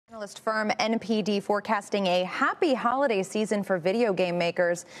Analyst firm NPD forecasting a happy holiday season for video game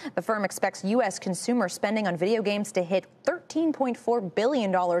makers. The firm expects U.S. consumer spending on video games to hit $13.4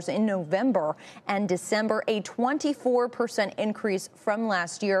 billion in November and December, a 24% increase from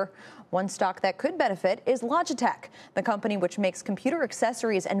last year. One stock that could benefit is Logitech. The company, which makes computer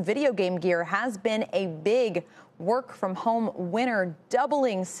accessories and video game gear, has been a big work-from-home winner,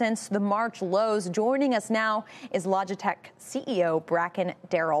 doubling since the March lows. Joining us now is Logitech CEO Bracken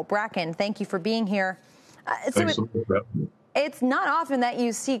Darrell. Bracken, thank you for being here. It's not often that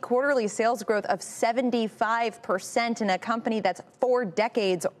you see quarterly sales growth of 75% in a company that's 4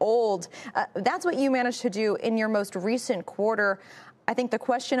 decades old. That's what you managed to do in your most recent quarter. I think the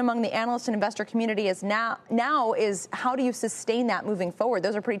question among the analyst and investor community is now is how do you sustain that moving forward?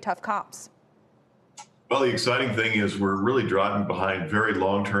 Those are pretty tough comps. Well, the exciting thing is we're really driving behind very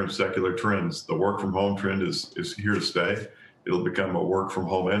long-term secular trends. The work-from-home trend is here to stay. It'll become a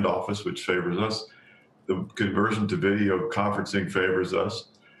work-from-home and office, which favors us. The conversion to video conferencing favors us.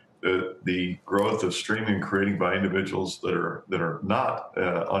 The growth of streaming creating by individuals that are not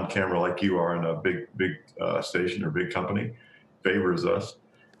on camera like you are in a big station or big company favors us.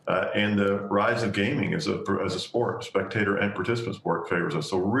 And the rise of gaming as a sport, spectator and participant sport, favors us.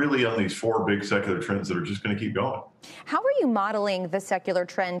 So really on these 4 big secular trends that are just going to keep going. How are you modeling the secular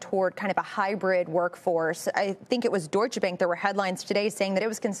trend toward kind of a hybrid workforce? I think it was Deutsche Bank. There were headlines today saying that it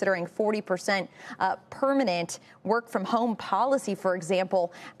was considering 40% permanent work from home policy, for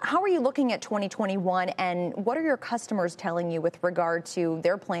example. How are you looking at 2021, and what are your customers telling you with regard to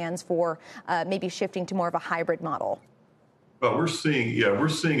their plans for maybe shifting to more of a hybrid model? Well, we're seeing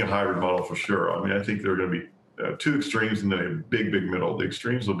a hybrid model for sure. I mean, I think there are going to be 2 extremes and then a big middle. The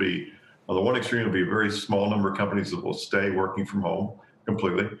extremes will be, on the one extreme will be a very small number of companies that will stay working from home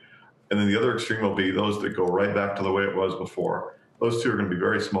completely. And then the other extreme will be those that go right back to the way it was before. Those 2 are going to be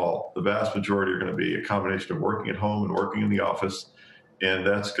very small. The vast majority are going to be a combination of working at home and working in the office. And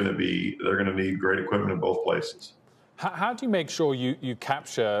they're going to need great equipment in both places. How do you make sure you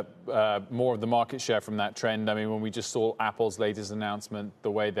capture more of the market share from that trend? I mean, when we just saw Apple's latest announcement,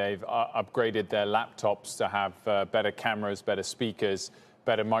 the way they've upgraded their laptops to have better cameras, better speakers,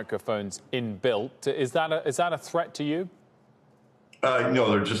 better microphones inbuilt, is that a threat to you?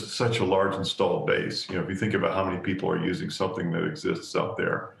 No, they're just such a large installed base. You know, if you think about how many people are using something that exists out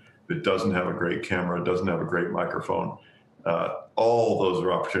there that doesn't have a great camera, doesn't have a great microphone, all those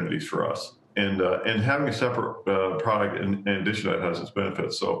are opportunities for us. And having a separate product in addition to that has its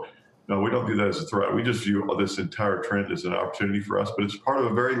benefits. So, no, we don't view that as a threat. We just view this entire trend as an opportunity for us, but it's part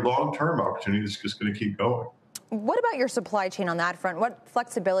of a very long-term opportunity that's just going to keep going. What about your supply chain on that front? What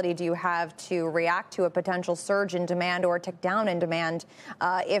flexibility do you have to react to a potential surge in demand or tick down in demand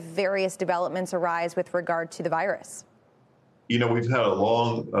if various developments arise with regard to the virus? You know, we have a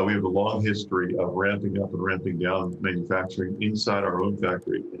long history of ramping up and ramping down manufacturing inside our own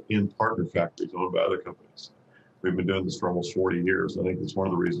factory, in partner factories owned by other companies. We've been doing this for almost 40 years. I think it's one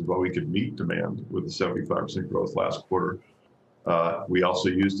of the reasons why we could meet demand with the 75% growth last quarter. We also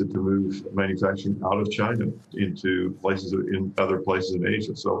used it to move manufacturing out of China into other places in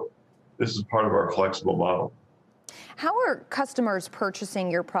Asia. So this is part of our flexible model. How are customers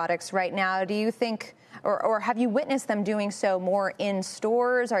purchasing your products right now? Do you think, or have you witnessed them doing so more in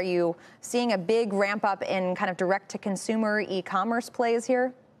stores? Are you seeing a big ramp up in kind of direct to consumer e-commerce plays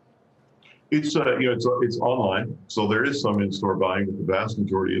here? It's it's online, so there is some in-store buying, but the vast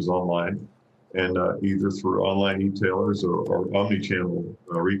majority is online, and either through online retailers or omni-channel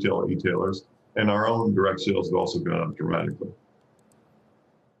retail e-tailers, and our own direct sales have also gone up dramatically.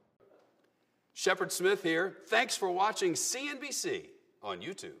 Shepard Smith here. Thanks for watching CNBC on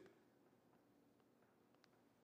YouTube.